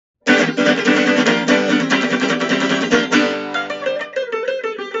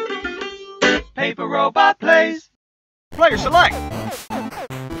Paper Robot plays. Player select.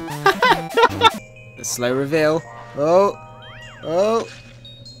 The slow reveal. Oh. Oh.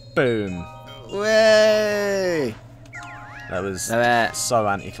 Boom. Way. That was So, so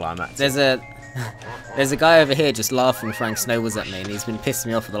anticlimactic. There's a guy over here just laughing, throwing snowballs at me, and he's been pissing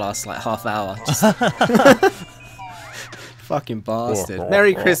me off for the last like half hour. Just fucking bastard.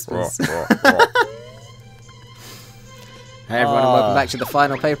 Merry Christmas. Hey everyone, and welcome back to the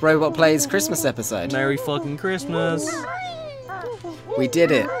final Paper Robot Plays Christmas episode. Merry fucking Christmas. We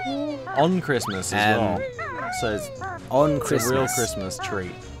did it. On Christmas as well. So it's on Christmas. a real Christmas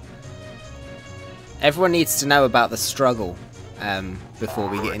treat. Everyone needs to know about the struggle before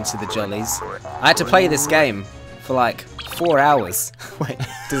we get into the jollies. I had to play this game for like 4 hours. Wait,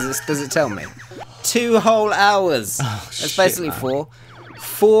 does it tell me? 2 whole hours. Oh, That's basically man. 4.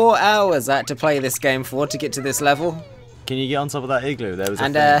 4 hours I had to play this game for to get to this level. Can you get on top of that igloo? There was a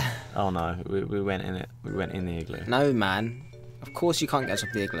And thing. Oh no, we went in it. We went in the igloo. No man. Of course you can't get on top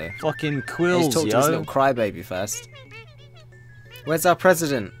of the igloo. Fucking quills, Let's talk to this little crybaby first. Where's our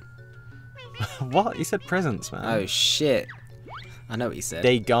president? What? He said presents, man. Oh shit. I know what he said.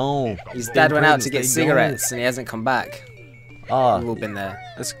 They gone. His dad went out to get cigarettes and he hasn't come back. Oh, We've all been there.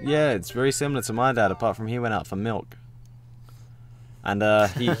 yeah, it's very similar to my dad, apart from he went out for milk. And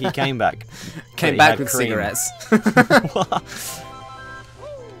he came back. Came But he back had with cream. cigarettes. What?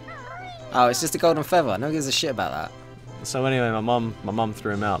 Oh, it's just a golden feather. No one gives a shit about that. So anyway, my mum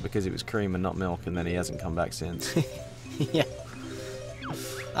threw him out because it was cream and not milk, and then he hasn't come back since. Yeah.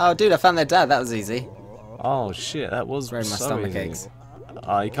 Oh, dude, I found their dad. That was easy. Oh shit, that was Wearing my so stomach easy. aches.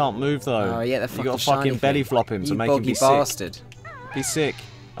 Oh, he can't move though. Oh, yeah, the You got to fucking fucking shiny belly thing. flop him to You make him boggy be sick. bastard. Be sick.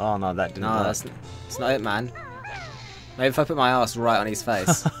 Oh no, that didn't No, work. that's not it, man. Maybe if I put my ass right on his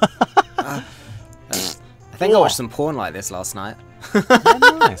face. I think I watched some porn like this last night. Yeah,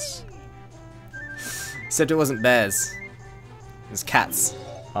 nice. Except it wasn't bears. It was cats.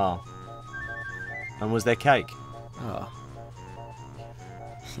 Oh. And was there cake? Oh.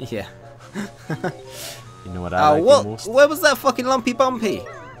 Yeah. You know what I like what? the most? Where was that fucking lumpy bumpy?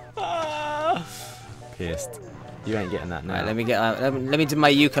 Pissed. You ain't getting that now. Right, let me get. Let me do my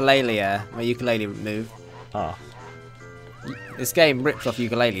ukulele. My ukulele move. Oh. This game rips off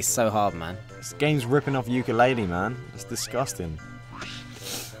ukuleles so hard, man. This game's ripping off ukulele, man. It's disgusting.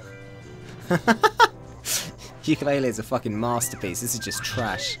 Ukulele is a fucking masterpiece. This is just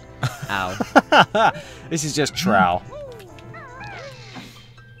trash. Ow. This is just trowel.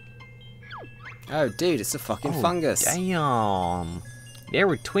 Oh, dude, it's a fucking fungus. Damn. There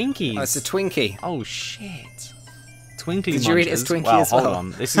were Twinkies. Oh, it's a Twinkie. Oh shit. Twinkly Did you read it as munchers? Twinkie Wow, as well? hold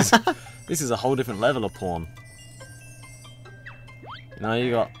on. This is a whole different level of porn. You know,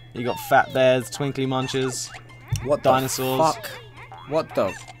 you got fat bears, twinkly munchers, What dinosaurs. the fuck? What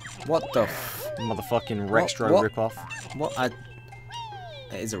the motherfucking Rextro what? ripoff. What?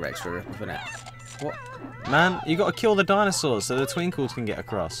 It is a Rextro ripoff, isn't it? What? Man, you got to kill the dinosaurs so the twinkles can get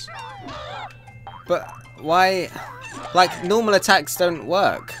across. But why? Like normal attacks don't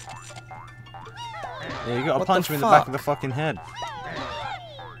work. Yeah, you got to What punch the him in the back fuck? of the fucking head.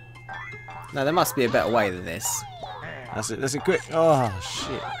 No, there must be a better way than this. That's it. That's a quick. Oh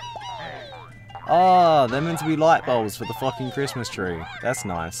shit. Oh, they're meant to be light bulbs for the fucking Christmas tree. That's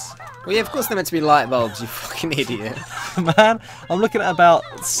nice. Well, yeah, of course they're meant to be light bulbs, you fucking idiot. Man, I'm looking at about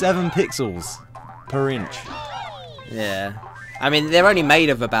 7 pixels per inch. Yeah. I mean, they're only made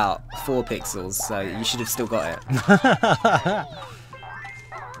of about 4 pixels, so you should have still got it.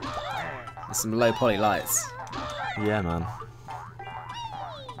 There's some low poly lights. Yeah, man.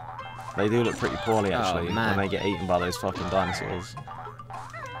 They do look pretty poorly, actually, man. when they get eaten by those fucking dinosaurs.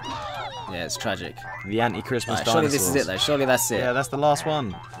 Yeah, it's tragic. The anti-Christmas Right, dinosaurs. surely this is it, though. Surely that's it. Yeah, that's the last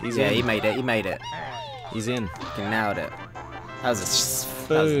one. He's Yeah, in. he made it. He made it. He's in. Fucking nailed it. That was a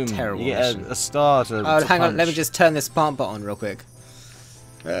Boom. terrible You get mission. a star to Oh, to hang on. Let me punch. just turn this plant pot on real quick.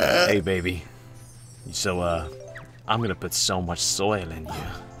 Hey, baby. So, I'm gonna put so much soil in you.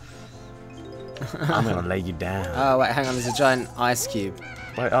 I'm gonna lay you down. Oh, wait, hang on. There's a giant ice cube.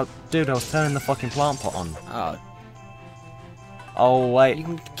 Wait, oh, dude, I was turning the fucking plant pot on. Oh, Oh, wait. you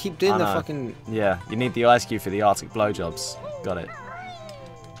can keep doing I the know. fucking... Yeah, you need the ice cube for the Arctic blowjobs. Got it.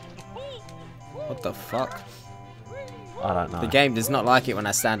 What the fuck? I don't know. The game does not like it when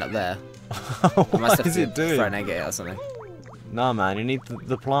I stand up there. I What must have is to it doing? throw an egg at it or something. No, man, you need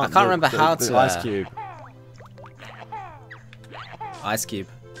the plant. I can't remember the, how the to, ice cube. Ice cube.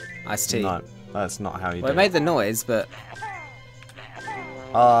 Ice tea. No, that's not how you Well, it do made it. the noise, but...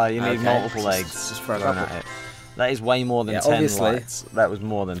 Ah, you need Okay, multiple just- eggs just throw a thrown couple. at it. That is way more than 10 obviously. lights. That was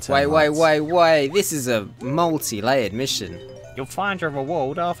more than 10 lights. Wait. This is a multi-layered mission. You'll find your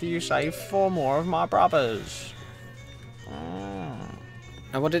reward after you save 4 more of my brothers.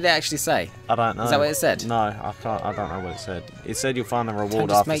 And what did it actually say? I don't know. Is that what it said? No, I can't. I don't know what it said. It said you'll find the reward Don't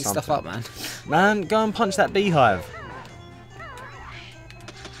after just make something. stuff up, man. Man, go and punch that beehive.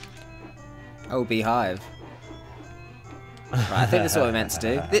 Oh, beehive. Right, I think that's what we're meant to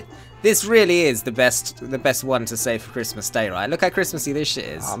do. This really is the best one to save for Christmas Day, right? Look how Christmassy this shit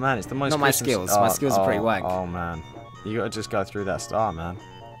is. Oh man, it's the most. Not my skills. My skills are pretty wank. Oh man, you gotta just go through that star, man.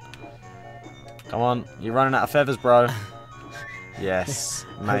 Come on, you're running out of feathers, bro. Yes,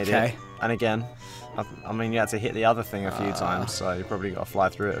 made it. And again, I mean, you had to hit the other thing a few times, so you probably got to fly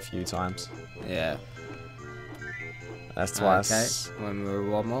through it a few times. Yeah. That's twice. Okay,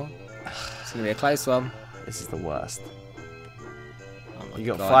 one more. It's gonna be a close one. This is the worst. Oh You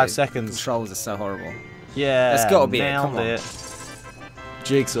got God, 5 seconds. Controls are so horrible. Yeah, That's gotta be it. nailed Come on. it.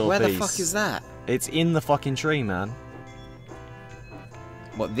 Jigsaw Where piece. the fuck is that? It's in the fucking tree, man.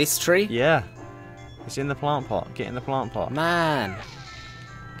 What, this tree? Yeah. It's in the plant pot. Get in the plant pot. Man.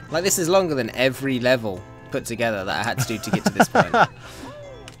 Like, this is longer than every level put together that I had to do to get to this point.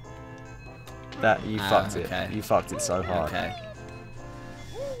 That you fucked it. okay. You fucked it so hard. Okay.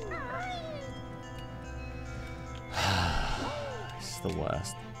 This is the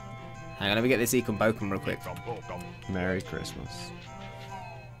worst. Hang on, let me get this Econ Bokum real quick. Merry Christmas.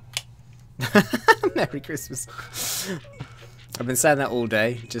 Merry Christmas. I've been saying that all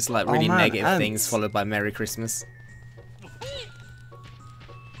day, just like really man, negative ants. things followed by Merry Christmas.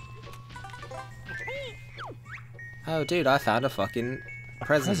 Oh, dude, I found a fucking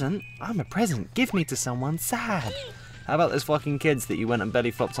present. I'm a present. Give me to someone sad. How about those fucking kids that you went and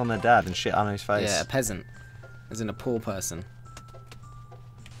belly flopped on their dad and shit on his face? Yeah, a peasant. As in a poor person.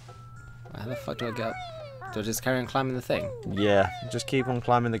 How the fuck do I get up? Do I just carry on climbing the thing? Yeah, just keep on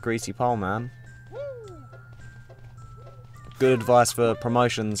climbing the greasy pole, man. Good advice for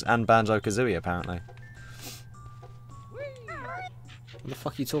promotions and Banjo Kazooie, apparently. What the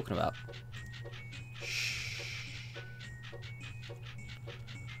fuck are you talking about?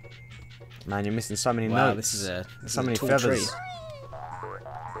 Man, you're missing so many Wow, notes. this is so a many tall feathers. tree.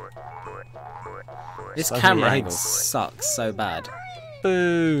 This So many camera angle angles. sucks so bad.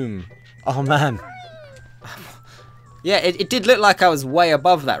 Boom! Oh man, Yeah, it did look like I was way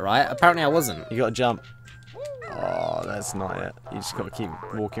above that, right? Apparently I wasn't. you gotta jump. Oh, that's not it. You just gotta keep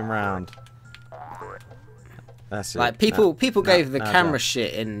walking round. That's it. Like, people gave the now camera jump.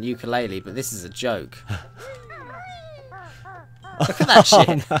 shit in Ukulele, but this is a joke. Look at that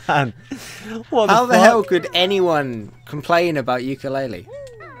shit. Oh man, what How the fuck? hell could anyone complain about Ukulele?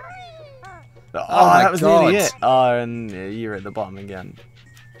 Oh, my that was God. nearly it. Oh, and you're at the bottom again.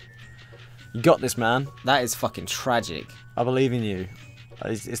 You got this, man. That is fucking tragic. I believe in you.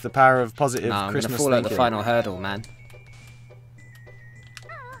 It's the power of positive No, I'm Christmas gonna fall at the thinking. final hurdle, man.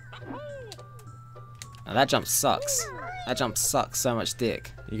 Now, that jump sucks. That jump sucks so much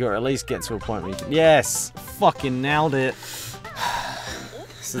dick. You got to at least get to a point where you can... Yes! Fucking nailed it.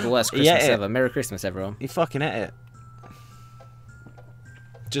 This is the worst Yeah, Christmas it- ever. Merry Christmas, everyone. You fucking ate it.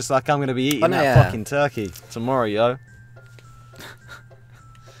 Just like I'm going to be eating Oh, no, that yeah. fucking turkey tomorrow, yo.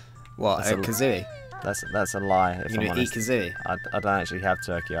 What, That's a- Kazooie? That's a lie, if You I'm gonna eat honest. Kazooie? I don't actually have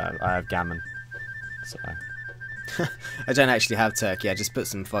turkey. I have gammon. So... I don't actually have turkey, I just put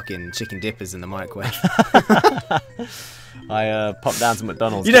some fucking chicken dippers in the microwave. I popped down to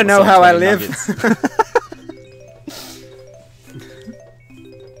McDonald's. You got don't know myself how I 20 live. nuggets.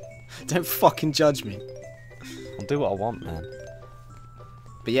 Don't fucking judge me. I'll do what I want, man.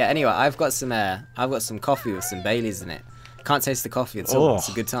 But yeah, anyway, I've got some coffee with some Baileys in it. Can't taste the coffee at all. Oh. It's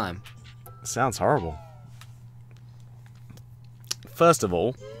a good time. Sounds horrible. First of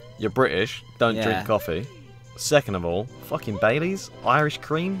all, you're British, don't Yeah. drink coffee. Second of all, fucking Baileys, Irish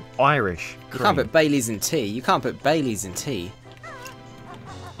cream, Irish You cream. can't put Baileys in tea. You can't put Baileys in tea.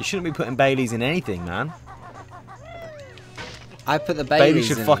 You shouldn't be putting Baileys in anything, man. I put the Baileys Bailey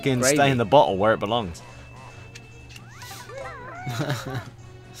should in fucking gravy. stay in the bottle where it belongs.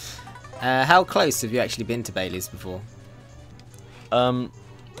 How close have you actually been to Baileys before?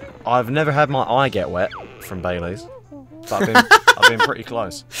 I've never had my eye get wet from Baileys, but I've been pretty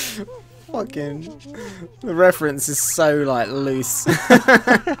close. Fucking, the reference is so like loose.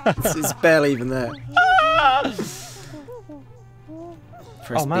 it's barely even there.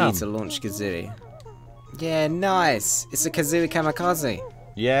 Press Oh, man. B to launch Kazooie. Yeah, nice. It's a Kazooie Kamikaze.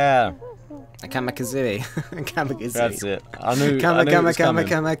 Yeah, A Kamakazooie. Kamakazooie. that's it. I knew. I Kama knew it Kama was Kama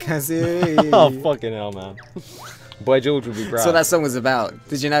coming. Kamakazooie. Oh fucking hell, man! Boy George would be proud. That's what that song was about.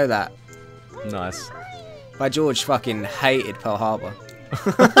 Did you know that? Nice. By George fucking hated Pearl Harbor.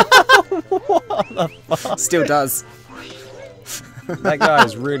 What the fuck? Still does. That guy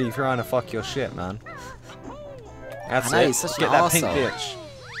is really trying to fuck your shit, man. That's I know, it. he's such Get an that pink arsehole. bitch.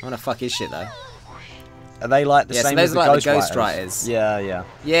 I wanna fuck his shit though. Are they like the Yeah, so same those as are the like the Ghostwriters? Ghostwriters. Yeah, yeah.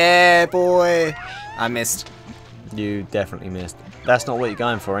 Yeah, boy. I missed. You definitely missed. That's not what you're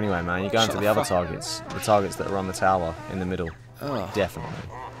going for anyway, man. You're going Shut for the the other fuck- targets. The targets that are on the tower in the middle. Oh. Definitely.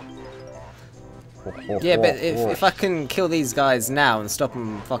 Yeah, but if I can kill these guys now and stop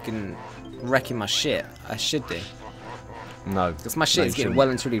them fucking wrecking my shit, I should do. No. Because my shit no, is you getting shouldn't. well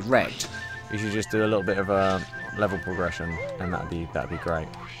and truly wrecked. You should just do a little bit of a level progression, and that'd be great.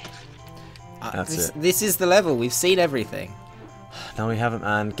 That's it. This is the level. We've seen everything. No, we haven't,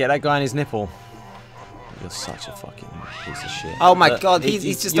 man. Get that guy in his nipple. You're such a fucking piece of shit. Oh my Look, god,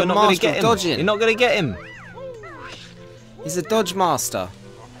 he's just you're a not gonna master get of him. dodging. You're not gonna get him. He's a dodge master.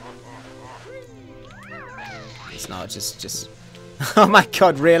 It's not just. Oh my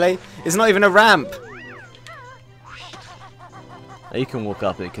god, really? It's not even a ramp. You can walk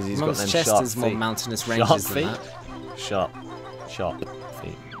up it because he's got Mum's them chest sharp is more feet. mountainous Sharp ranges than feet? that. Sharp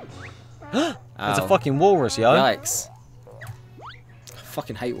feet. It's a Oh. fucking walrus, yo. Yikes. I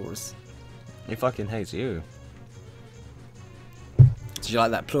fucking hate walrus. He fucking hates you. Did you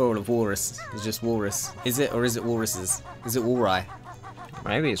like that plural of walrus? It's just walrus. Is it, or is it walruses? Is it walry?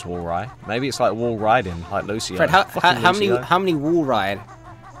 Maybe it's wall ride. Maybe it's like wall riding, like Lucio. Fred, Fucking Lucio. how many wall ride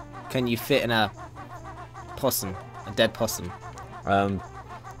can you fit in a possum? A dead possum?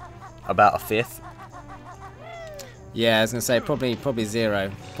 About a fifth. Yeah, I was gonna say probably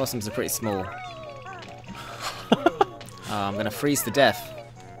 0. Possums are pretty small. I'm gonna freeze to death.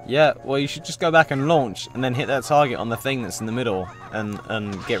 Yeah, well, you should just go back and launch, and then hit that target on the thing that's in the middle, and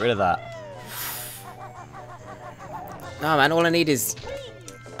get rid of that. No, man, all I need is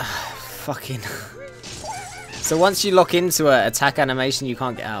fucking. So once you lock into an attack animation, you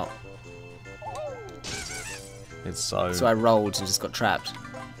can't get out. It's so So I rolled and just got trapped.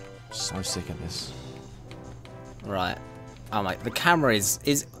 sick of this. Right. Oh my, the camera is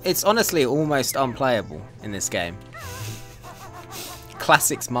it's honestly almost unplayable in this game.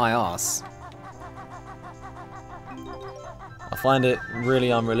 Classics my ass. I find it really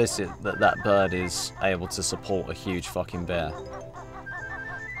unrealistic that that bird is able to support a huge fucking bear.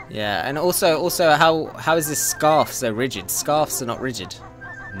 Yeah, and also how is this scarf so rigid? Scarves are not rigid.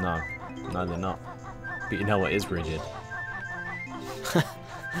 No, they're not. But you know what is rigid?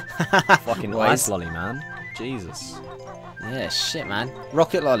 Fucking What ice is- lolly, man. Jesus. Yeah, shit, man.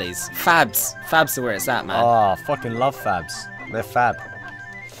 Rocket lollies, fabs are where it's at, man. Oh, fucking love fabs. They're fab.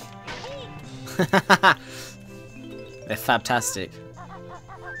 They're fabtastic.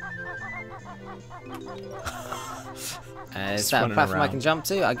 Is Just that a running platform I around. can jump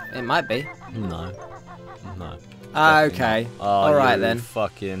to? It might be. No. Okay. Oh, Alright you then.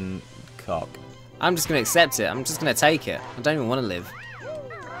 fucking cock. I'm just going to accept it. I'm just going to take it. I don't even want to live.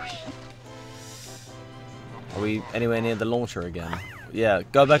 Are we anywhere near the launcher again? Yeah,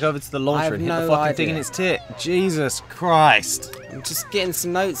 go back over to the launcher have and hit the no fucking thing idea. in its tit. Jesus Christ. I'm just getting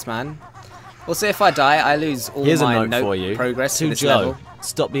some notes, man. Also, if I die, I lose all Here's a my note for you. progress To in this Joe, level.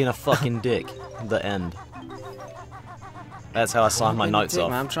 stop being a fucking dick. The end. That's how I sign my being a notes dick,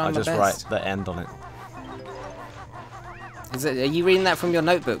 off. man. I'm trying I my just best. write the end on it. Are you reading that from your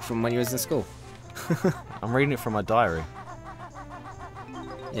notebook from when you was in school? I'm reading it from my diary.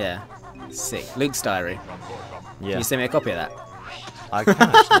 Yeah. Sick. Luke's diary. Yeah. Can you send me a copy of that? I can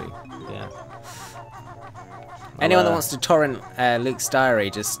actually. Yeah. Anyone that I'll, wants to torrent Luke's diary,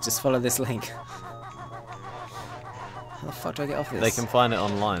 just follow this link. How the fuck do I get off this? They can find it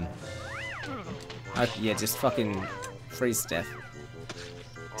online. Yeah, just fucking freeze to death.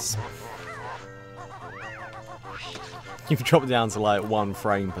 You've dropped down to like 1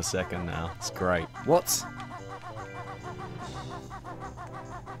 frame per second now. It's great. What?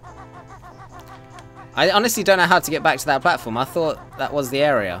 I honestly don't know how to get back to that platform. I thought that was the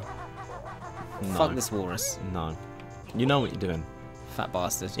area. No. Fuck this walrus. No. You know what you're doing. Fat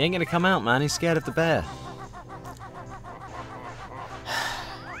bastard. He ain't gonna come out, man. He's scared of the bear.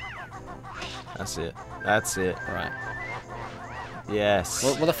 That's it. That's it. Right. Yes.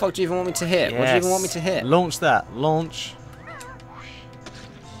 What the fuck do you even want me to hit? What do you even want me to hit? Launch that. Launch.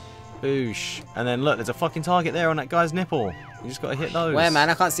 Boosh. And then look, there's a fucking target there on that guy's nipple. You just gotta hit those. Where,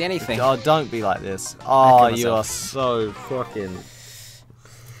 man? I can't see anything. Oh, don't be like this. Oh, kill you are myself. so fucking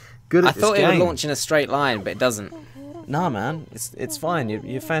good I at this thought it would game. launch in a straight line, but it doesn't. Nah, man, it's fine.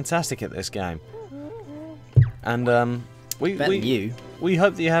 You're fantastic at this game. And we Better than you. we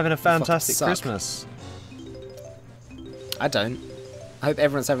hope that you're having a fantastic suck. Christmas. I don't. I hope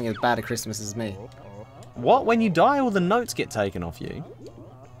everyone's having as bad a Christmas as me. What? When you die, all the notes get taken off you?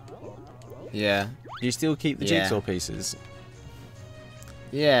 Yeah. Do you still keep the jigsaw pieces?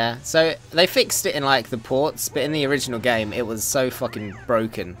 Yeah, so they fixed it in like the ports, but in the original game it was so fucking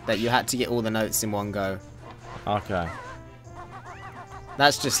broken that you had to get all the notes in one go. Okay.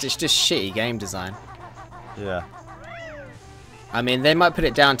 It's just shitty game design. Yeah. I mean, they might put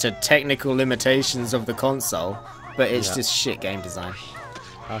it down to technical limitations of the console, but it's just shit game design.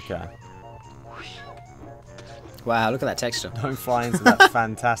 Okay. Wow, look at that texture. Don't fly into that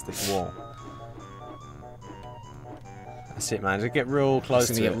fantastic wall. That's it, man. Just get real close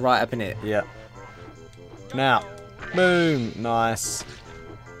to it. Get right up in it. Yep. Now. Boom. Nice.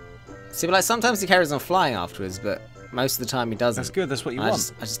 See, but like sometimes he carries on flying afterwards, but most of the time he doesn't. That's good. That's what you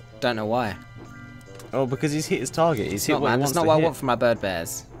want. I just don't know why. Oh, because he's hit his target. He's hit what he wants to hit. That's not what I want from my bird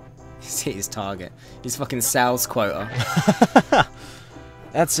bears. He's hit his target. His fucking sales quota.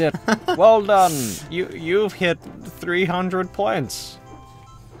 That's it. Well done. You've hit 300 points.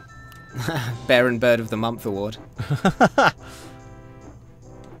 Bear and Bird of the Month award.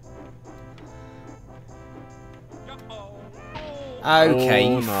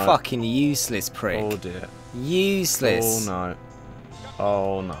 Okay, you fucking useless prick. Oh dear. Useless. Oh no.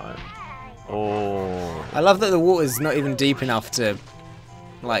 Oh no. Oh. I love that the water's not even deep enough to,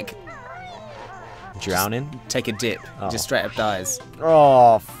 like, drown in? Take a dip. Just straight up dies.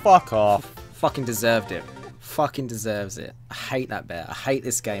 Oh, fuck off. Fucking deserved it. Fucking deserves it. I hate that bear. I hate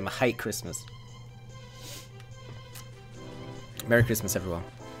this game. I hate Christmas. Merry Christmas, everyone.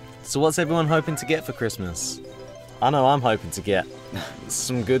 So what's everyone hoping to get for Christmas? I know I'm hoping to get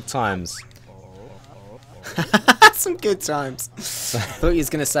some good times. Some good times. I thought you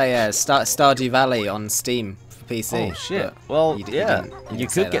was going to say Stardew Valley on Steam for PC. Oh, shit. Well, you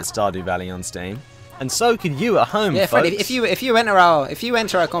could get Stardew Valley on Steam. And so could you at home, yeah, Fred, folks. if you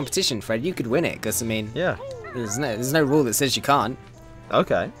enter our competition, Fred, you could win it. Because I mean, yeah, there's no rule that says you can't.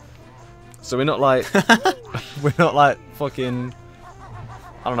 Okay. So we're not like fucking,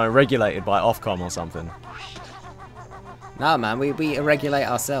 I don't know, regulated by Ofcom or something. No, man, we irregulate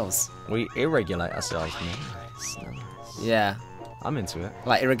ourselves. We irregulate ourselves, man. Nice. Yeah. I'm into it.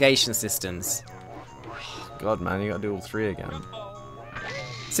 Like irrigation systems. God, man, you gotta do all three again.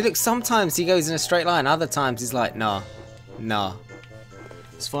 See, look, sometimes he goes in a straight line, other times he's like, nah.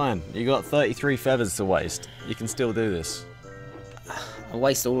 It's fine. You got 33 feathers to waste. You can still do this. I'll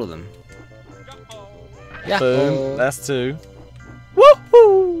waste all of them. Yeah. Boom. That's 2.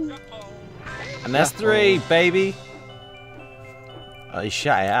 Woohoo! And that's 3, baby. Oh, he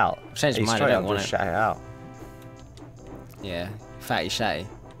shot it out. Changed my mind. I don't want it. Shot it out. Yeah, fatty shatty.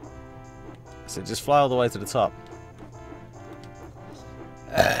 So just fly all the way to the top.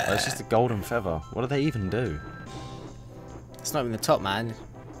 Oh, it's just a golden feather. What do they even do? It's not even the top, man. You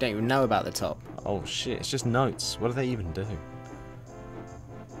don't even know about the top. Oh shit! It's just notes. What do they even do?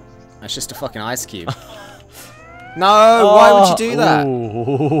 It's just a fucking ice cube. No, why would you do that?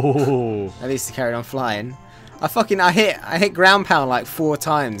 Ooh. At least he carried on flying. I hit ground pound like 4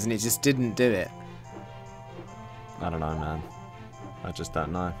 times and it just didn't do it. I don't know, man. I just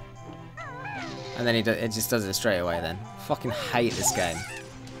don't know. And then it just does it straight away then. Fucking hate this game.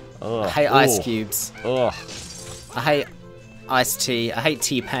 Ugh. I hate ice cubes. Ugh. I hate iced tea. I hate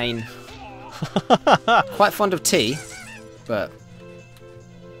T-Pain. Quite fond of tea, but...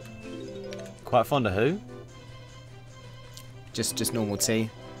 Quite fond of who? Just normal tea.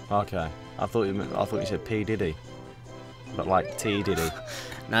 Okay. I thought you said P Diddy. But like T Diddy.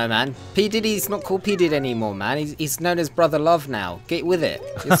 No, man. P Diddy's not called P Diddy anymore, man. He's known as Brother Love now. Get with it.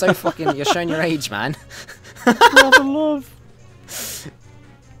 You're so fucking... You're showing your age, man. Brother Love.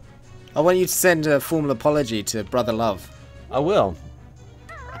 I want you to send a formal apology to Brother Love. I will.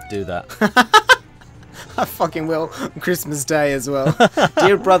 Do that. I fucking will on Christmas Day as well.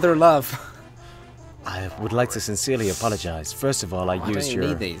 Dear Brother Love. I would like to sincerely apologize. First of all, I used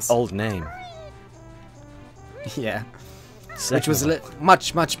your old name. Yeah. Which was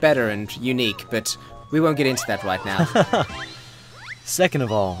much better and unique, but we won't get into that right now. Second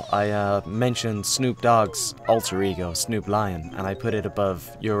of all, I mentioned Snoop Dogg's alter ego, Snoop Lion, and I put it above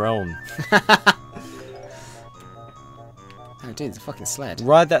your own. Oh, dude, it's a fucking sled.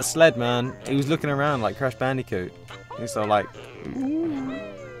 Ride that sled, man. He was looking around like Crash Bandicoot. He's so like...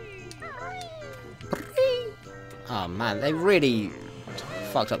 Oh, man, they really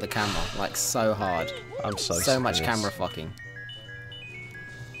fucked up the camera, like, so hard. I'm so So much serious. camera fucking.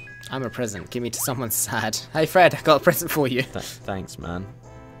 I'm a present. Give me to someone sad. Hey, Fred, I got a present for you. Thanks, man.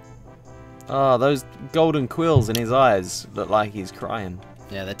 Oh, those golden quills in his eyes look like he's crying.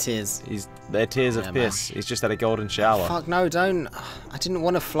 Yeah, they're tears. They're tears of piss. He's just had a golden shower. Fuck no, don't. I didn't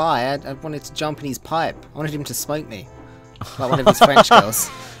want to fly. I wanted to jump in his pipe. I wanted him to smoke me. Like one of his French girls.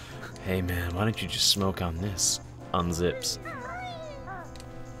 Hey man, why don't you just smoke on this? Unzips.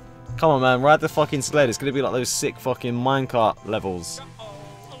 Come on man, ride the fucking sled. It's gonna be like those sick fucking minecart levels.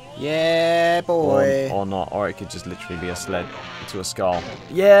 Yeah, boy. Or not, or it could just literally be a sled to a skull.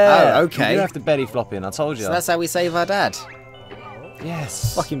 Yeah! Oh, okay. You have to belly flop in, I told you. So that's how we save our dad.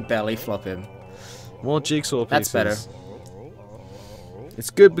 Yes. Fucking belly flop him. More jigsaw pieces. That's better. It's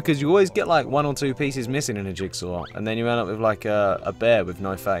good because you always get like 1 or 2 pieces missing in a jigsaw, and then you end up with like a bear with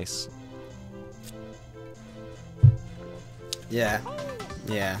no face. Yeah.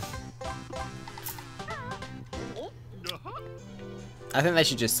 Yeah. I think they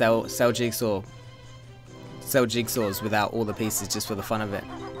should just sell jigsaws without all the pieces just for the fun of it.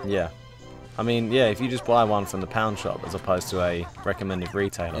 Yeah. I mean, yeah, if you just buy one from the pound shop as opposed to a recommended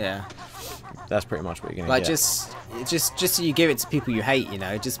retailer, Yeah. that's pretty much what you're gonna Like get. just so you give it to people you hate, you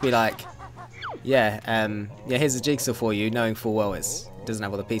know. Just be like, yeah, here's a jigsaw for you, knowing full well it doesn't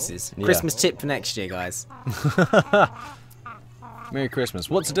have all the pieces. Yeah. Christmas tip for next year, guys. Merry Christmas.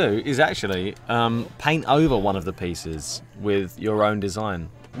 What to do is actually paint over one of the pieces with your own design.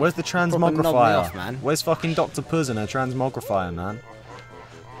 Where's the knob me transmogrifier? off, man. Where's fucking Dr. Puzz and her transmogrifier, man?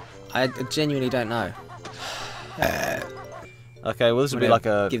 I genuinely don't know. Okay, well this would be like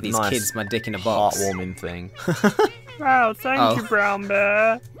a give these nice kids my dick in a box. heartwarming thing. Wow, thank you, Brown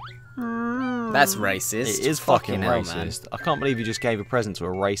Bear. That's racist. It is fucking hell, racist. man. I can't believe you just gave a present to a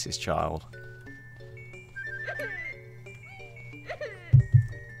racist child.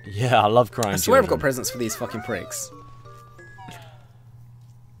 Yeah, I love crying I swear I've got children. presents for these fucking pricks.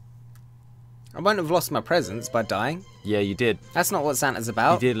 I won't have lost my presents by dying. Yeah, you did. That's not what Santa's You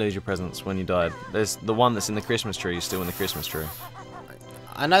about. did lose your presents when you died. There's the one that's in the Christmas tree is still in the Christmas tree.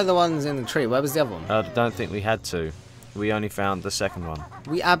 I know the one's in the tree. Where was the other one? I don't think we had to. We only found the second one.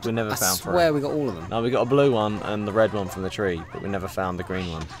 We never I found swear we got all of them. No, we got a blue one and the red one from the tree, but we never found the green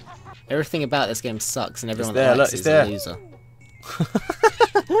one. Everything about this game sucks, and everyone there, that likes look, it is it's there. a loser.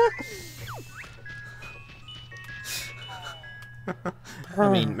 I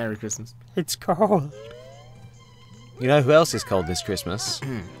mean, Merry Christmas. It's cold. You know who else is cold this Christmas?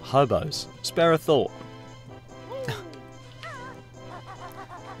 Hobos. Spare a thought.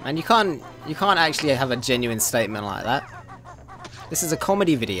 Man, you can't actually have a genuine statement like that. This is a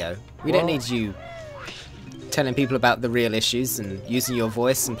comedy video. We don't need you telling people about the real issues and using your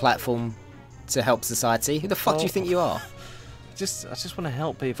voice and platform to help society. Who the fuck do you think you are? I just want to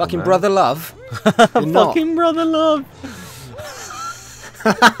help people. Fucking man. brother love? You're not. Fucking brother love.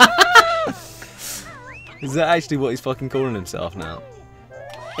 Is that actually what he's fucking calling himself now?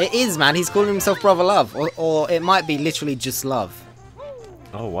 It is, man. He's calling himself brother love, or it might be literally just love.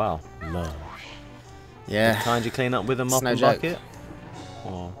 Oh wow, love. Yeah. The kind you clean up with a It's mop no and joke. bucket?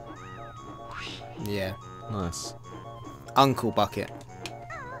 Oh, Yeah. nice. Uncle bucket.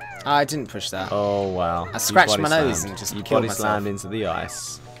 Oh, I didn't push that. Oh wow. I scratched You my body nose slammed. and just you killed body myself. slammed into the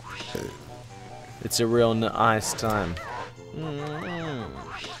ice. It's a real ice time.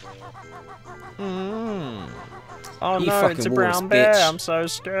 Oh You no, fucking it's a walrus, brown bear. bitch. I'm so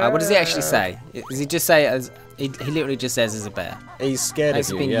scared. What does he actually say? Does he just say it as he literally just says as a bear? He's scared That's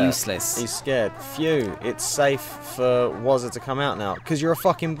of you, been yeah. useless. He's scared. Phew, it's safe for Wazza to come out now. Because you're a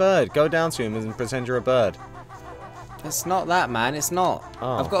fucking bird. Go down to him and pretend you're a bird. It's not that, man. It's not.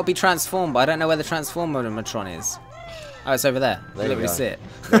 Oh. I've got to be transformed, but I don't know where the transformatron is. Oh, it's over there. There You you literally go. see it.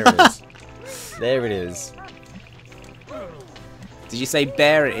 There it is. There it is. Did you say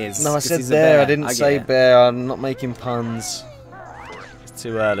bear it is? No, I 'Cause said he's a there. bear. I didn't get say it. bear. I'm not making puns. It's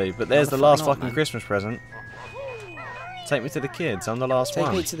too early. But there's the the fuck last not, fucking man? Christmas present. Take me to the kids. I'm the last Take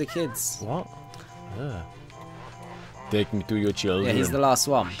one. me to the kids. What? Ugh. Take me to your children. Yeah, he's the last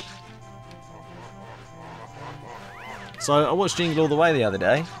one. So I watched Jingle All the Way the other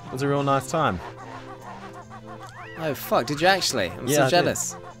day. It was a real nice time. Oh fuck! Did you actually? I'm Yeah, so I did.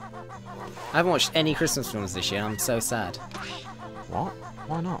 jealous. I haven't watched any Christmas films this year. I'm so sad. What?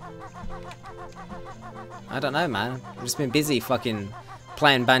 Why not? I don't know, man. I've just been busy fucking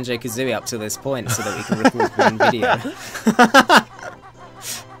playing Banjo Kazooie up to this point so that we can record one video.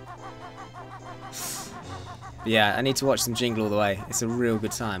 Yeah, I need to watch some Jingle All the Way. It's a real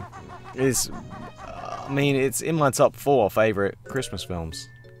good time. I mean, it's in my top 4 favourite Christmas films.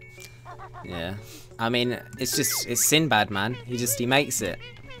 Yeah. I mean, it's Sinbad, man. He makes it.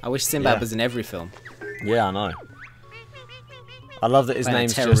 I wish Sinbad Yeah. was in every film. Yeah, I know. I love that his Playing a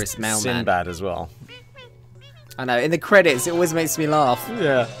name's terrorist just mailman. Sinbad as well. I know. In the credits, it always makes me laugh.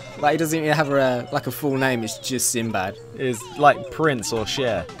 Yeah. Like he doesn't even have a full name. It's just Sinbad. It's like Prince or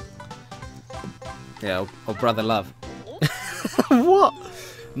Cher. Yeah, or Brother Love. What?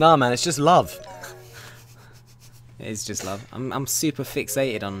 Nah, man, it's just love. It is just love. I'm super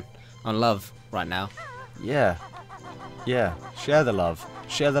fixated on love right now. Yeah. Yeah. Share the love.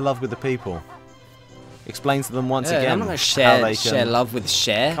 Share the love with the people. Explain to them once again. I'm not going to how they share love with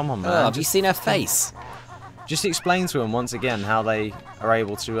Cher. Come on, man. Oh, have you seen her face? Just explain to them once again how they are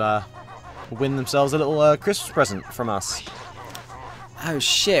able to win themselves a little Christmas present from us. Oh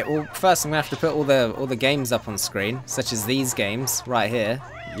shit! Well, first I'm gonna have to put all the games up on screen, such as these games right here.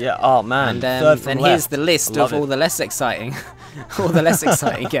 Yeah. Oh man. And Third from then left. here's the list of all the less exciting, all the less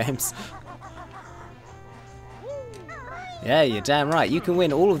exciting games. Yeah, you're damn right. You can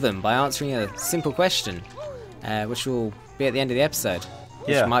win all of them by answering a simple question, which will be at the end of the episode.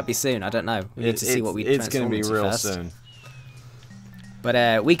 Which might be soon. I don't know. We need to see what we transform It's going to be real first. soon.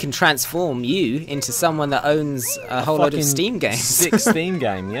 But we can transform you into someone that owns a whole load of Steam games. 6 Steam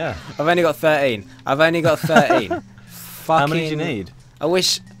game, yeah. I've only got 13. I've only got 13. How many do you need? I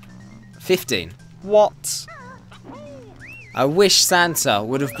wish 15. What? I wish Santa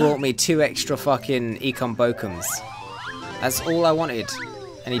would have brought me 2 extra fucking Econ Bokums. That's all I wanted,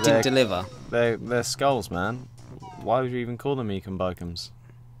 and he didn't deliver. They're skulls, man. Why would you even call them Econ Bokums?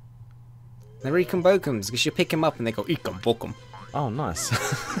 They're Econ Bokums because you pick them up and they go Econ Bokum. Oh, nice.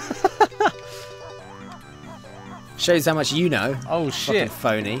 Shows how much you know. Oh Fucking shit!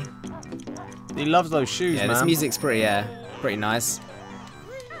 phony. He loves those shoes, Yeah, man. this music's pretty nice.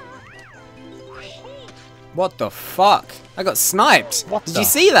 What the fuck? I got sniped. What Did the you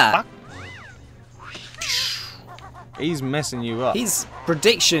see that? He's messing you up. His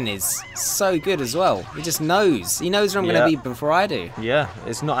prediction is so good as well. He just knows. He knows where I'm going to be before I do. Yeah,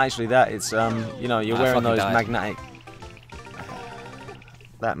 it's not actually that. It's you know, you're wearing those magnetic.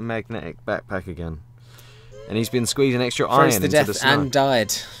 That magnetic backpack again. And he's been squeezing extra iron into the snow. And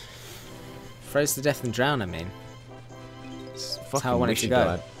died. Froze to death and drowned, I mean. That's how I want it to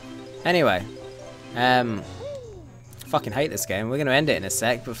go. Anyway. Fucking hate this game. We're going to end it in a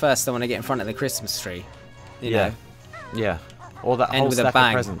sec, but first I want to get in front of the Christmas tree. You know. Yeah. Or that End whole with a stack bang.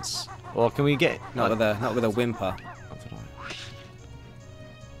 of presents. Or can we get... Not with a whimper.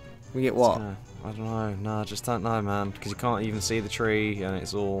 We get what? I don't know. No, I just don't know, man. Because you can't even see the tree, and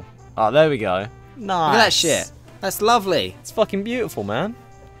it's all... Oh, there we go. Nice. Look at that shit. That's lovely. It's fucking beautiful, man.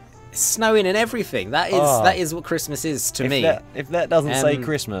 It's snowing and everything. That is what Christmas is to me. If that doesn't say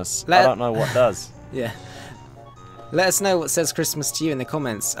Christmas, I don't know what does. Yeah. Let us know what says Christmas to you in the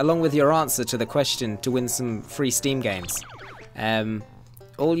comments, along with your answer to the question to win some free Steam games.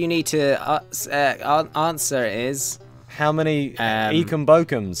 All you need to answer is... How many Econ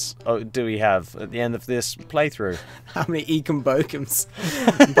Bokums do we have at the end of this playthrough? How many Econ Bokums?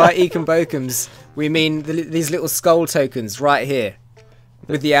 By Econ Bokums, we mean these little skull tokens right here,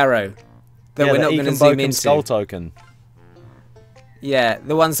 with the arrow, that we're not going to zoom into. Skull token. Yeah,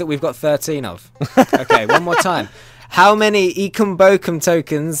 the ones that we've got 13 of. Okay, one more time. How many Econ Bokum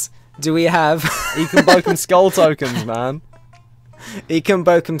tokens do we have? Econ Bokum skull tokens, man. Econ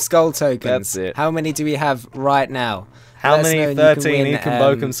Bokum skull tokens. That's it. How many do we have right now? How many 13 Econ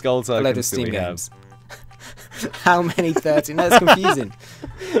Bokum skull tokens do we have? How many 13? That's confusing.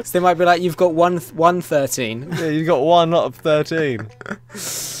 So they might be like, you've got one 13. Yeah, you've got one lot of 13.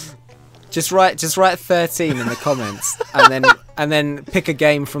 Just write 13 in the comments, and then pick a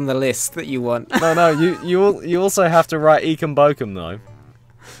game from the list that you want. No, you also have to write Econ Bokum though.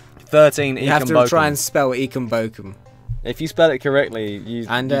 13 Econ Bokum. You have to try and spell Econ Bokum. If you spell it correctly, you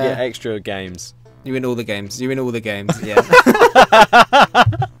get extra games. You win all the games. You win all the games. Yeah.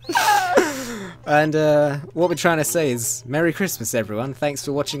 And what we're trying to say is, Merry Christmas, everyone. Thanks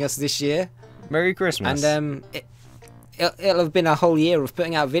for watching us this year. Merry Christmas. And it'll have been a whole year of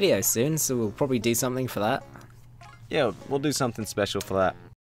putting out videos soon, so we'll probably do something for that. Yeah, we'll do something special for that.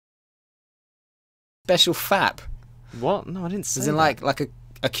 Special FAP. What? No, I didn't say As in that. like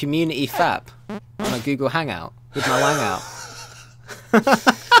a community FAP on a Google Hangout with my wang out.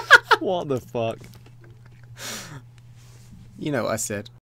 What the fuck? You know what I said.